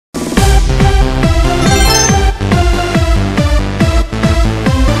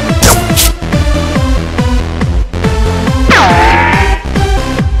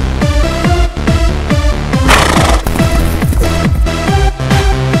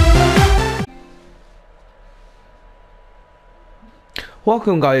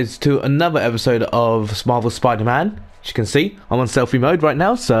Welcome guys to another episode of Marvels Spiderman. As you can see, I'm on selfie mode right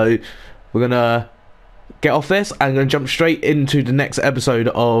now, so we're gonna get off this and gonna jump straight into the next episode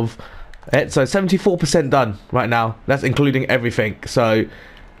of it. So 74% done right now. That's including everything. So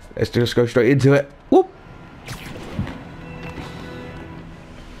let's just go straight into it. Whoop.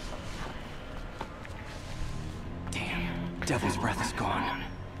 Damn, Devil's breath is gone.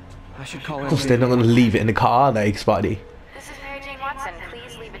 I should call Of course, they're not gonna leave it in the car, are they, Spidey?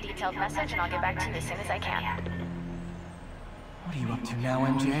 Please leave a detailed message and I'll get back to you as soon as I can. What are you up to now,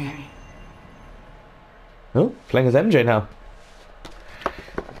 MJ? Oh, playing as MJ now.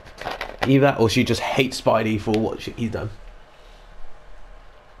 Either that or she just hates Spidey for what he's done.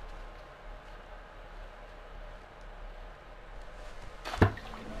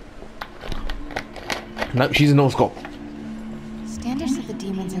 Nope, she's a North Scot. Standards said the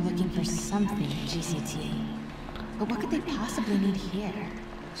demons are looking for something at GCT. But what could they possibly need here?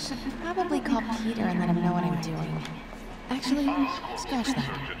 Should probably call Peter and let him know what I'm doing. Actually, scratch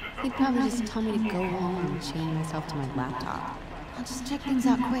that. He'd probably just tell me to go home and chain myself to my laptop. I'll just check things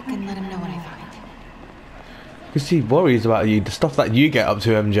out quick and let him know what I find. Because he worries about you, the stuff that you get up to,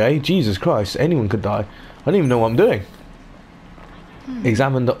 MJ. Jesus Christ, anyone could die. I don't even know what I'm doing.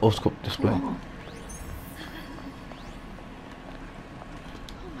 Examine the oscilloscope display. Cool.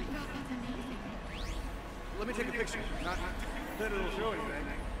 Let me take a picture. Not that it'll show anything.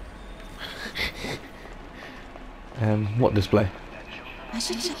 What display? I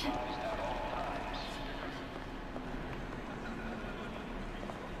should check.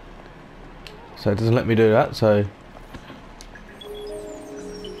 So it doesn't let me do that, so...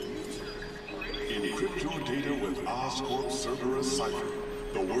 Encrypt your data with Oscorp Cerberus cipher,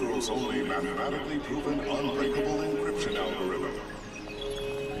 the world's only mathematically proven unbreakable encryption algorithm.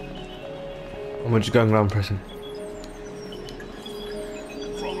 And we're just going around pressing.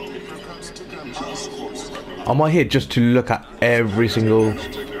 Am I here just to look at every single...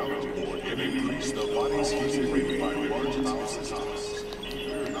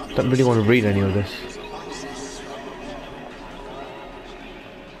 Don't really want to read any of this.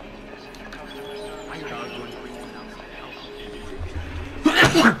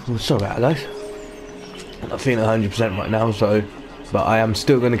 I'm sorry about that, guys. I'm not feeling 100% right now, so... But I am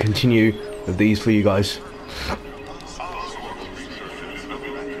still going to continue with these for you guys.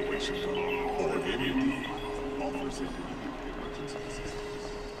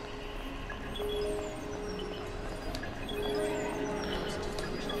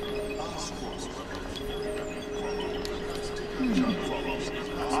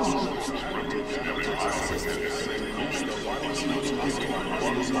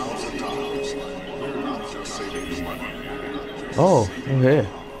 Oh, okay.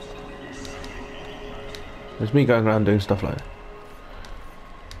 There's me going around doing stuff like that.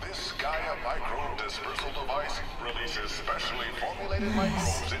 This Gaia micro dispersal device releases specially formulated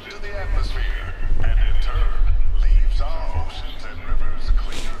microbes into the atmosphere, and in turn leaves our oceans and rivers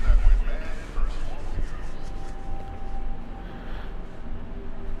cleaner than when man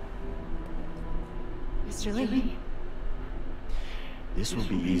first Mr. Lee. This will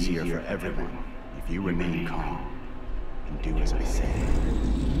be easier for everyone if you remain calm and do as I say.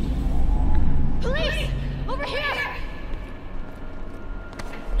 Police! Over here!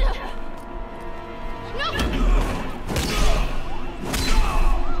 No!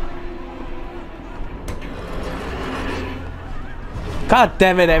 God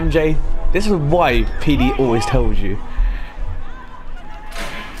damn it, MJ. This is why PD always tells you.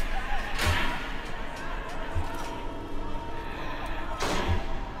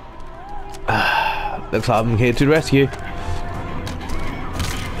 Looks like I'm here to rescue.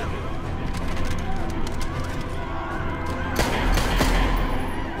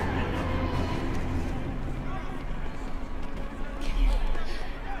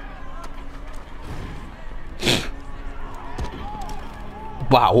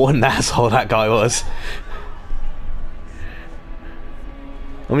 Wow, what an asshole that guy was.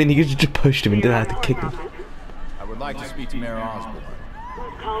 I mean, he could have just pushed him and didn't have to kick him. I would like to speak to Mayor Osborn.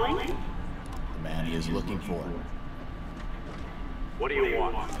 Who's calling? The man he is looking for. What do you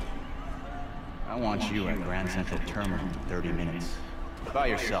want? I want you at Grand Central Terminal in 30 minutes. By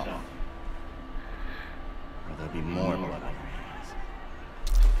yourself. Or there'll be more blood on your hands.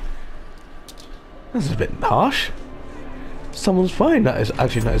 That's a bit harsh. Someone's fine. That is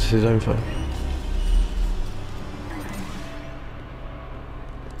actually that is his own phone.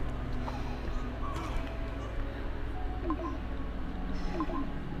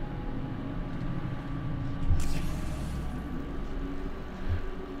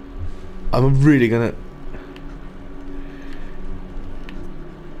 I'm really gonna...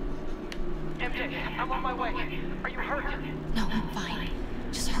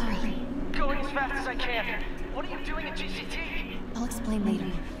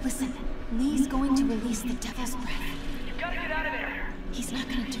 later. Listen, Lee's going to release the Devil's Breath. You gotta get out of there! He's not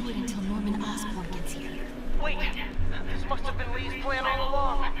gonna do it until Norman Osborn gets here. Wait! This must have been Lee's plan all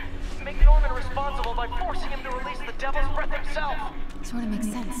along. Make Norman responsible by forcing him to release the Devil's Breath himself. Sort of makes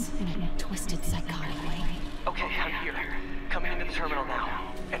sense in a twisted, psychotic way. Okay, I'm here. Coming into the terminal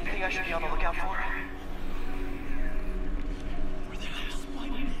now. Anything I should be on the lookout for?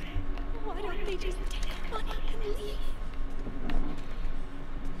 Why don't they just take the money and leave?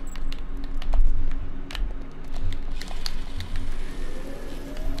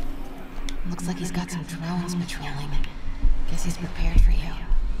 Looks like he's got some drones patrolling. Guess he's prepared for you.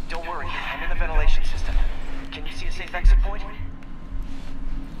 Don't worry, I'm in the ventilation system. Can you see a safe exit point?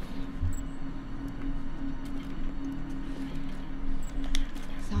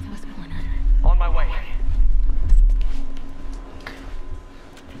 Southwest corner. On my way.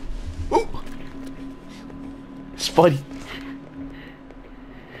 Ooh! Spidey.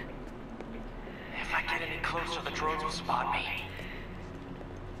 If I get any closer, the drones will spot me.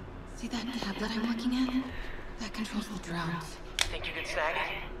 See that tablet I'm looking at? That controls the drones. Think you can snag it?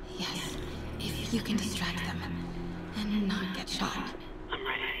 Yes, if you can distract them and not get shot. I'm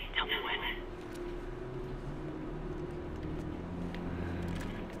ready. Tell me when.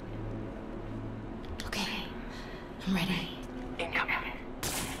 Okay, I'm ready. Incoming.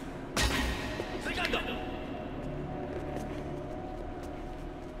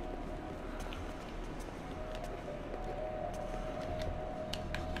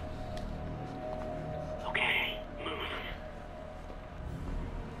 Okay, move.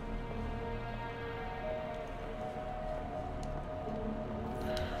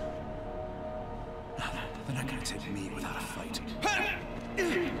 They're not gonna take me without a fight.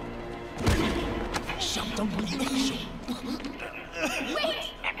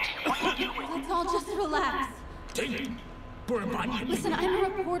 Let's all just relax. Listen, I'm a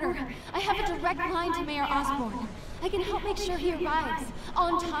reporter. I have a direct line to Mayor Osborn. I can help make sure he arrives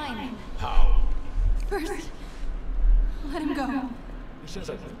on time. How? First, let him go. 先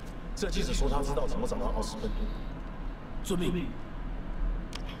生，这记者说他知道怎么找到奥斯本。遵命。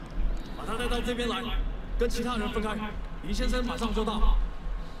把他带到这边来，跟其他人分开。林先生马上就到。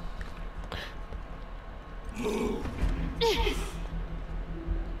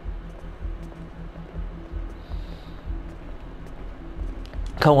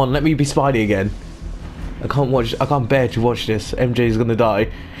Come on, let me be Spidey again. I can't bear to watch this. MJ is gonna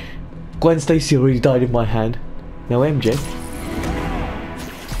die. Gwen Stacy already died in my hand. Now MJ.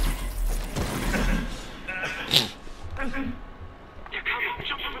 They're coming.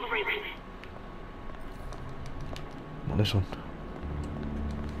 Jump over the railing. Not this one.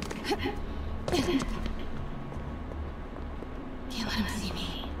 Can't let him see me.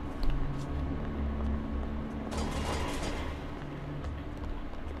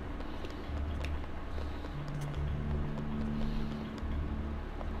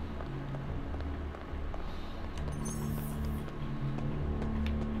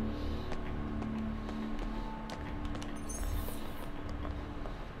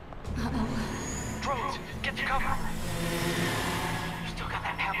 Drones, get to cover. You still got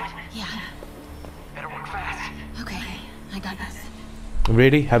that tablet? Yeah, Better work fast. okay, I got this.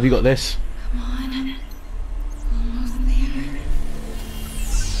 Really? Have you got this? Come on. Almost there.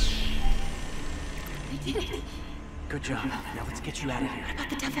 I did it. Good job. Now let's get you out of here. I got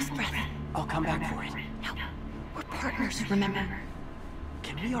the Devil's Breath. I'll come back for it. No, we're partners, remember?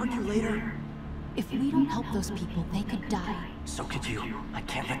 Can we argue later? If we don't help those people, they could die. So could you. I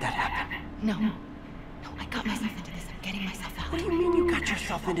can't let that happen. No. No, I got myself into this. I'm getting myself out. What do you mean you got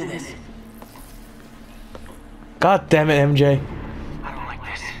yourself into this? God damn it, MJ. I don't like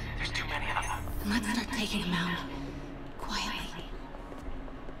this. There's too many of them. Let's start taking them out. Quietly.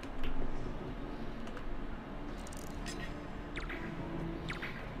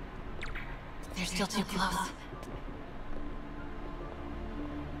 They're still too close.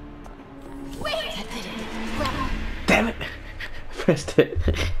 Wait! That did it. Grab him. Damn it. Pressed it.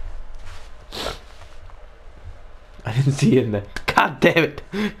 I didn't see you in there. God damn it.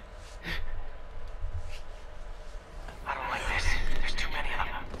 I don't like this. There's too many of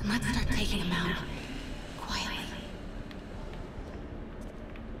them. Let's start taking them out. Quietly.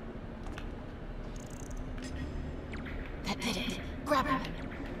 That did it. Grab him.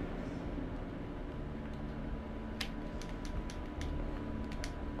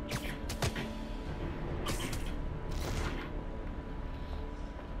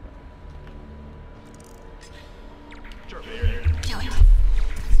 Do it.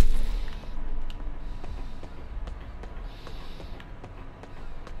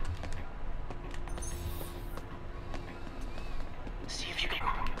 See if you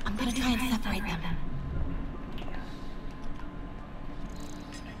I'm gonna try and separate them.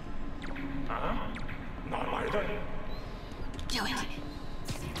 Do it.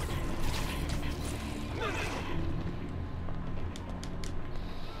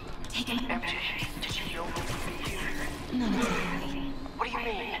 Take him. MJ, did you know we would be here? Not exactly. What do you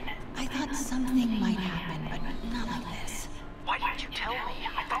mean? I thought something might happen, but not like this. Why didn't you tell me?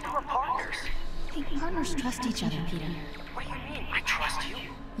 I thought we were partners. Hey, partners trust each other, Peter. What do you mean? I trust you?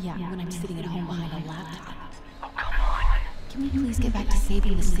 Yeah, when I'm sitting at home behind a laptop. Oh, come on. Can we please get back to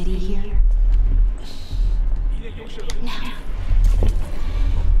saving the city here? Now.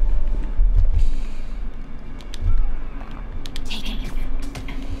 Take it.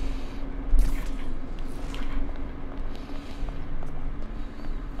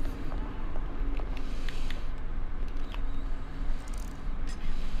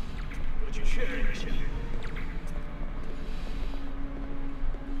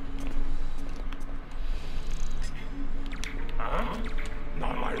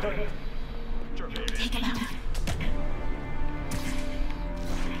 Take him out.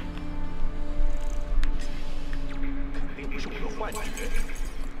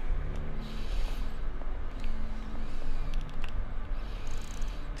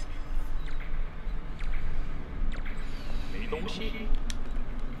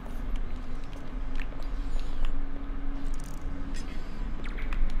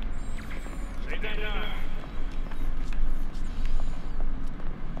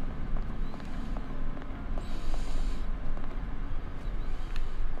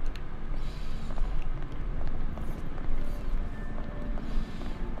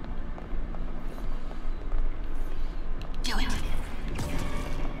 Do it.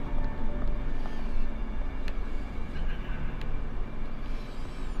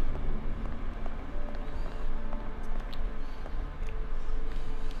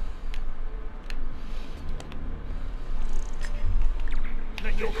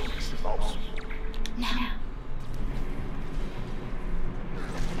 Now.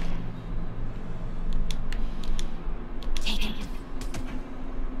 Take it.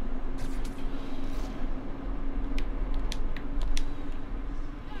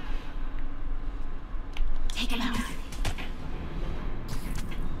 Take him out.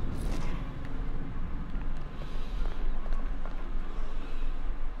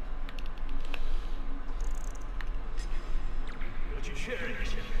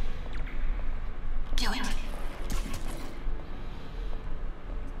 Do it.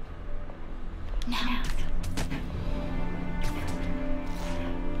 Now.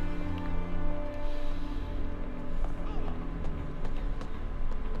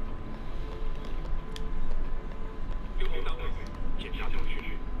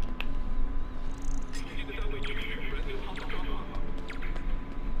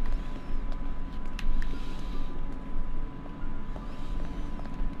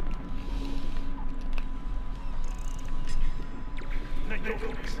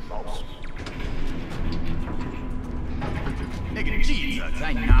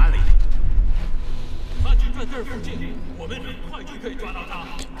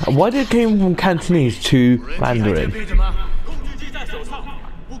 Why did it came from Cantonese to Mandarin?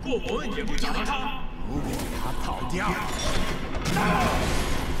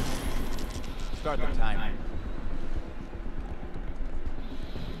 Start the timer.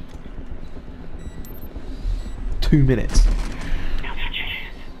 Two minutes.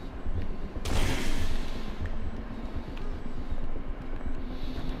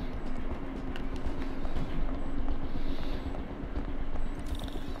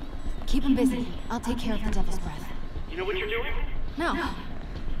 Keep him busy. I'll take care of the Devil's Breath. You know what you're doing? No.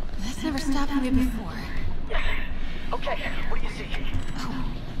 That's never stopped me before. Okay, what do you see? Oh,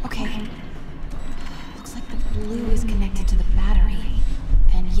 okay. Looks like the blue is connected to the battery,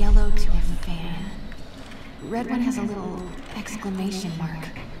 and yellow to a fan. Red one has a little exclamation mark.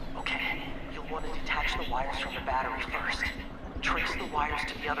 Okay, you'll want to detach the wires from the battery first. Trace the wires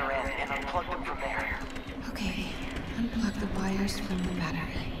to the other end and unplug them from there. Okay, unplug the wires from the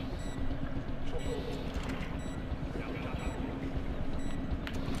battery.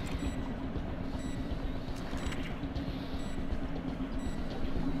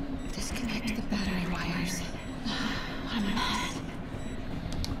 Disconnect the battery wires. What a mess.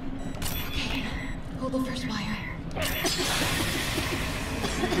 Okay, pull the first wire.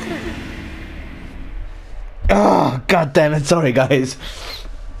 Oh, god damn it, sorry guys.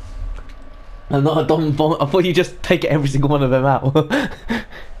 I'm not a dumb bomb. I thought you just take every single one of them out.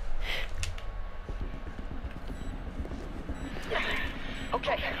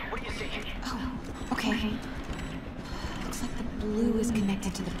 Okay, what do you see? Oh, okay. Looks like the blue is connected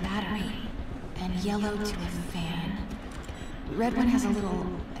connected to the battery, and yellow to a fan. Red one has a little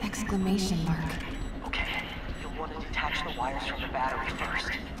exclamation mark. Okay, you'll want to detach the wires from the battery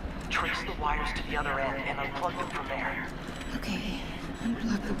first. Trace the wires to the other end and unplug them from there. Okay,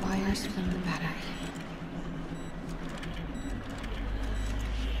 unplug the wires from the battery.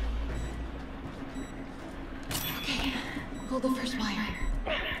 Okay, pull the first wire.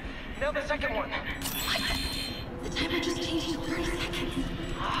 Now the second one. What? The timer just changed to 30 seconds.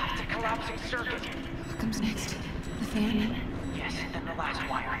 Ah, it's a collapsing circuit. What comes next? The fan? Yes, then the last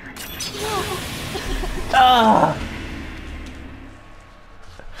wire. Ah!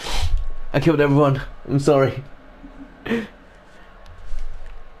 I killed everyone. I'm sorry.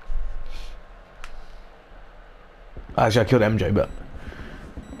 Actually, I killed MJ, but...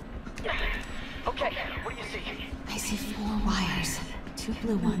 Okay, what do you see? I see 4 wires. 2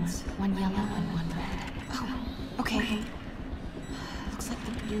 blue ones, 1 yellow and 1 red. Oh, okay. Looks like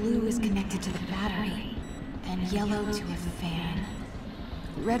the blue is connected to the battery, and yellow to a fan.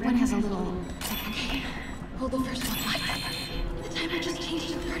 Red one has a little... Okay, pull the first one. What? The timer just changed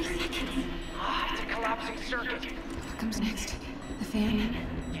to 30 seconds. Ah, it's a collapsing circuit. What comes next? The fan?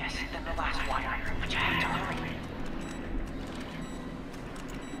 Yes, then the last wire. But you have to hurry.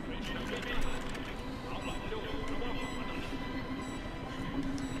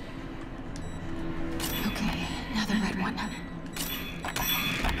 Okay, now the red one.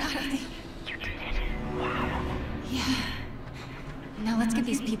 Got it. You did it. Wow. Yeah. Now let's get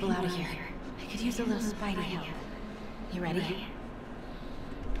these people out of here. I could use a little Spidey help. You ready?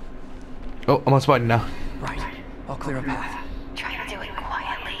 Oh, I'm on Spidey now. Right. I'll clear a path. Try to do it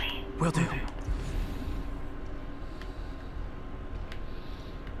quietly. Will do.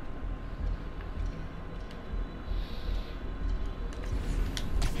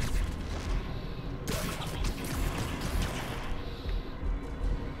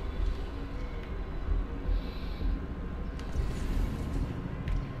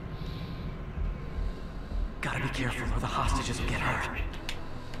 Gotta be careful or the hostages will get hurt.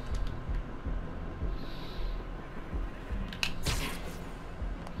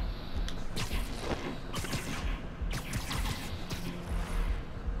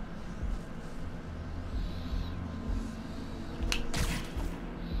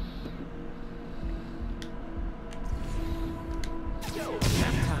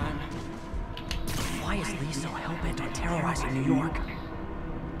 Why is Lee so hell-bent on terrorizing New York?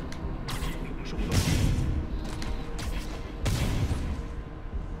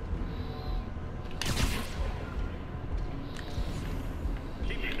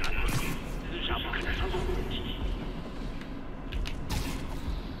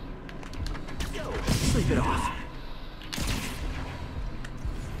 Sleep it off.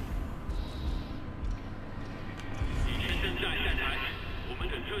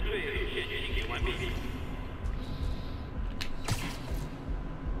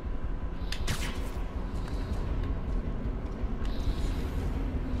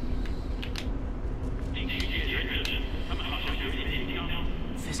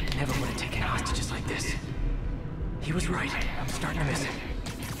 Fisk never would have taken hostages like this. He was right. I'm starting to miss it.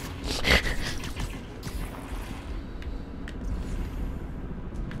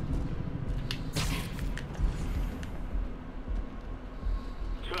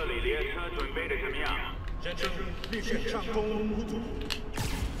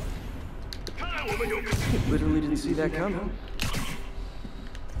 Literally didn't see that coming.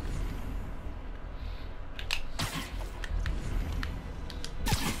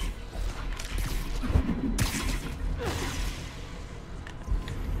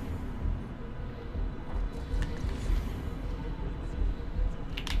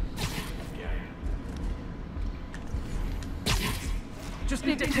 Just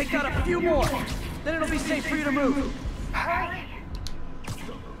need to take out a few more. Then it'll be safe for you to move. Hurry!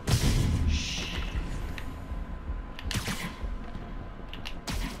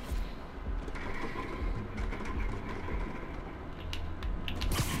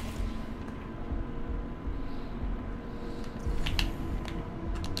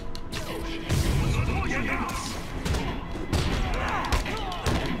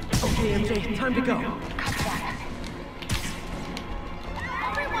 Okay, MJ, time to go.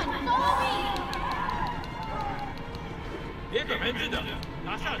 Everyone, follow me! 别搁门子等，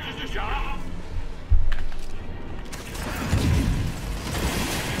拿下蜘蛛侠。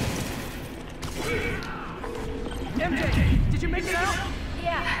 MJ, did you make it out?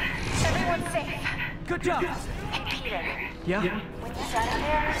 Yeah, everyone's safe. Good job. Hey, Peter. Yeah? When you get out of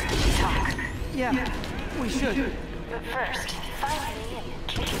there, we should talk. Yeah, we should. But first, find me and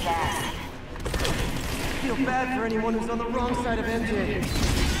kick his ass.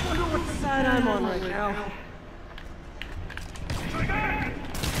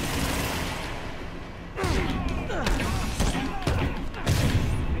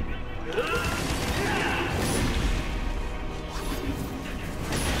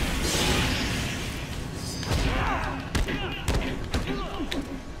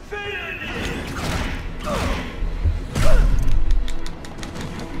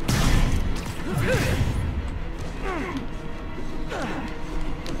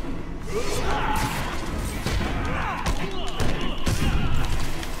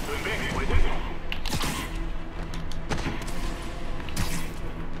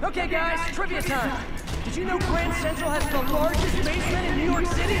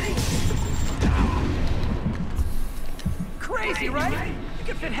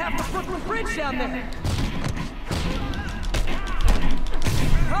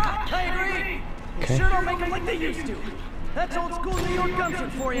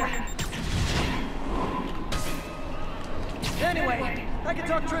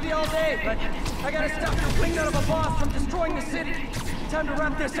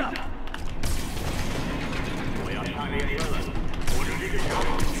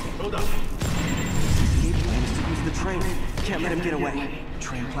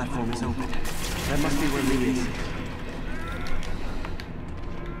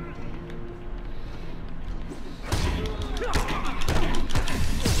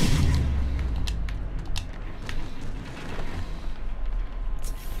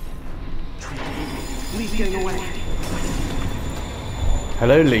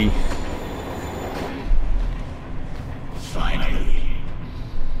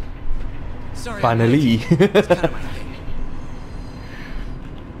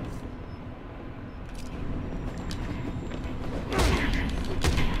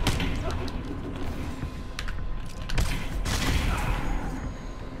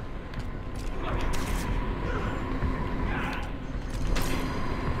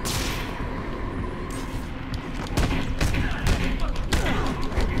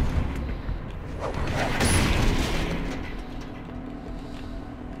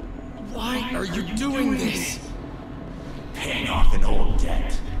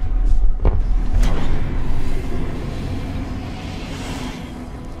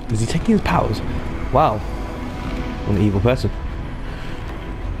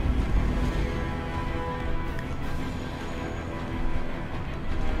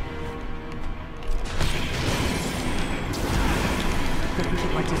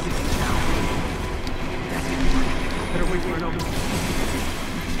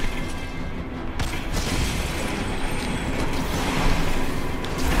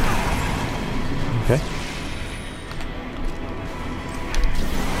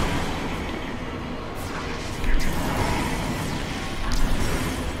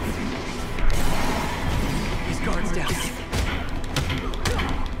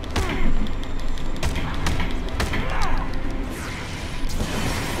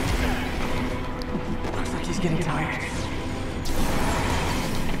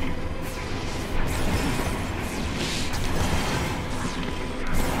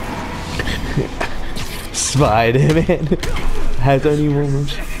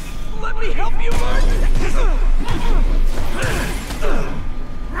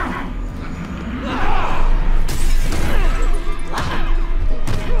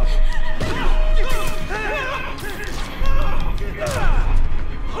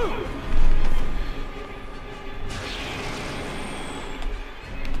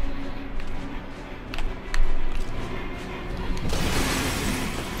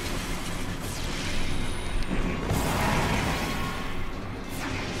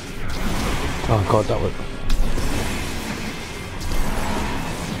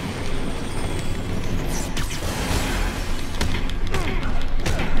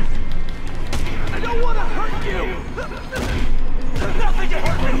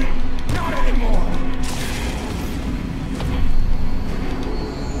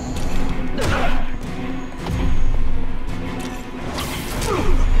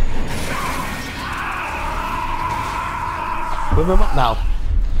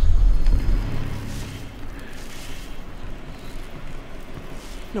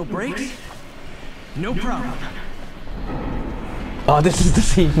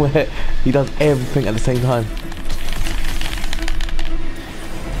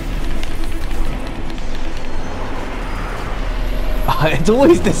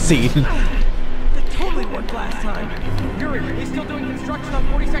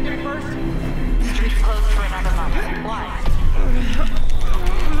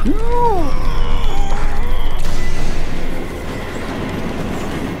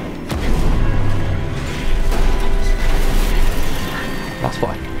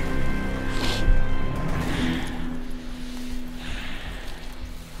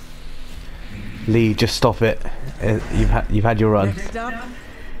 Lee, just stop it. You've had your run. Next stop,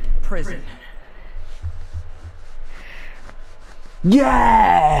 prison.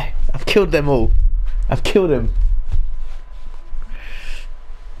 Yeah! I've killed them all. I've killed them.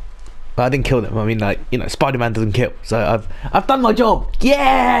 Well, I didn't kill them. I mean, like, you know, Spider-Man doesn't kill. So I've done my job.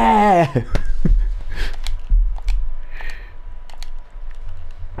 Yeah!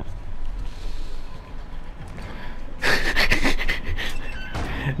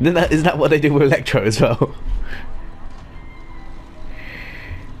 Isn't that what they do with Electro as well?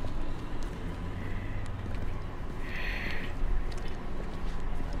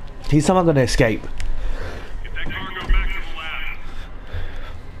 He's someone gonna escape. Get that cargo back to the lab.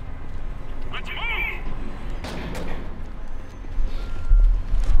 Let's move!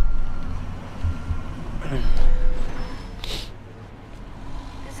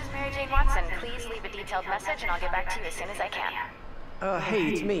 This is Mary Jane Watson. Please leave a detailed message and I'll get back to you as soon as I can. Hey,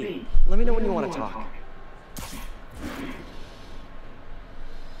 it's me. Let me know when you want to talk.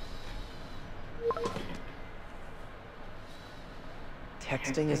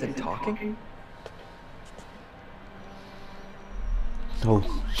 Texting isn't talking? Oh,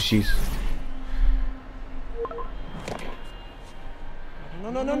 she's...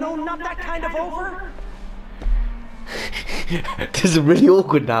 No, not that kind of over! This is really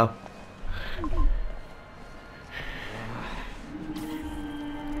awkward now.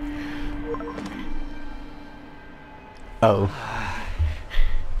 Oh.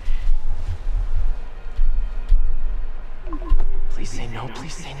 Please say no,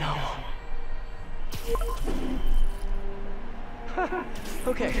 please say no.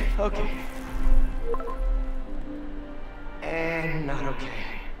 Okay. And not okay.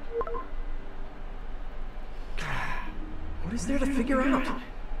 What is there to figure out?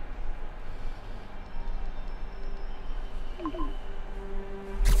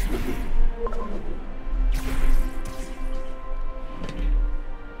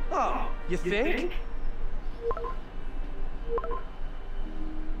 Oh, you think?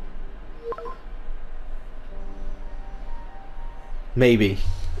 Maybe.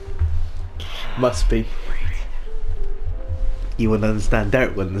 Must be. You wouldn't understand.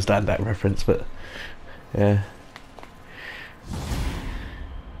 Derek wouldn't understand that reference, but yeah.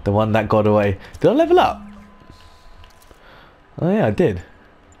 The one that got away. Did I level up? Oh yeah, I did.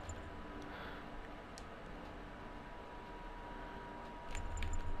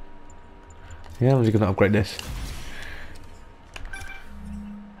 Yeah, I'm just gonna upgrade this.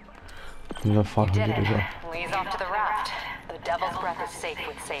 Another 500 as well. Lee's off to the raft. The Devil's Breath is safe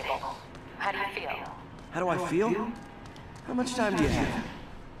with Sable. How do you feel? How do I feel? How much time do you have?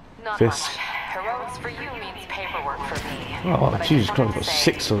 Not Fist. much. Heroics for you means paperwork for me. Oh, But I Jesus just Christ, wanted I've got to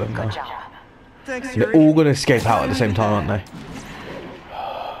say, 6 of them good now. job. Thanks, They're Yuri. all gonna escape out at the same time, aren't they?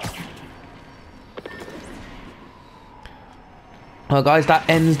 Well guys, that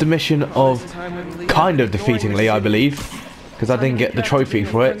ends the mission of kind of defeating Lee, I believe, because I didn't get the trophy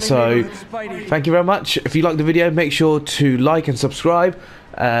for it. So thank you very much. If you liked the video, make sure to like and subscribe.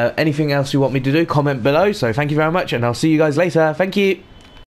 Anything else you want me to do, comment below. So thank you very much, and I'll see you guys later. Thank you.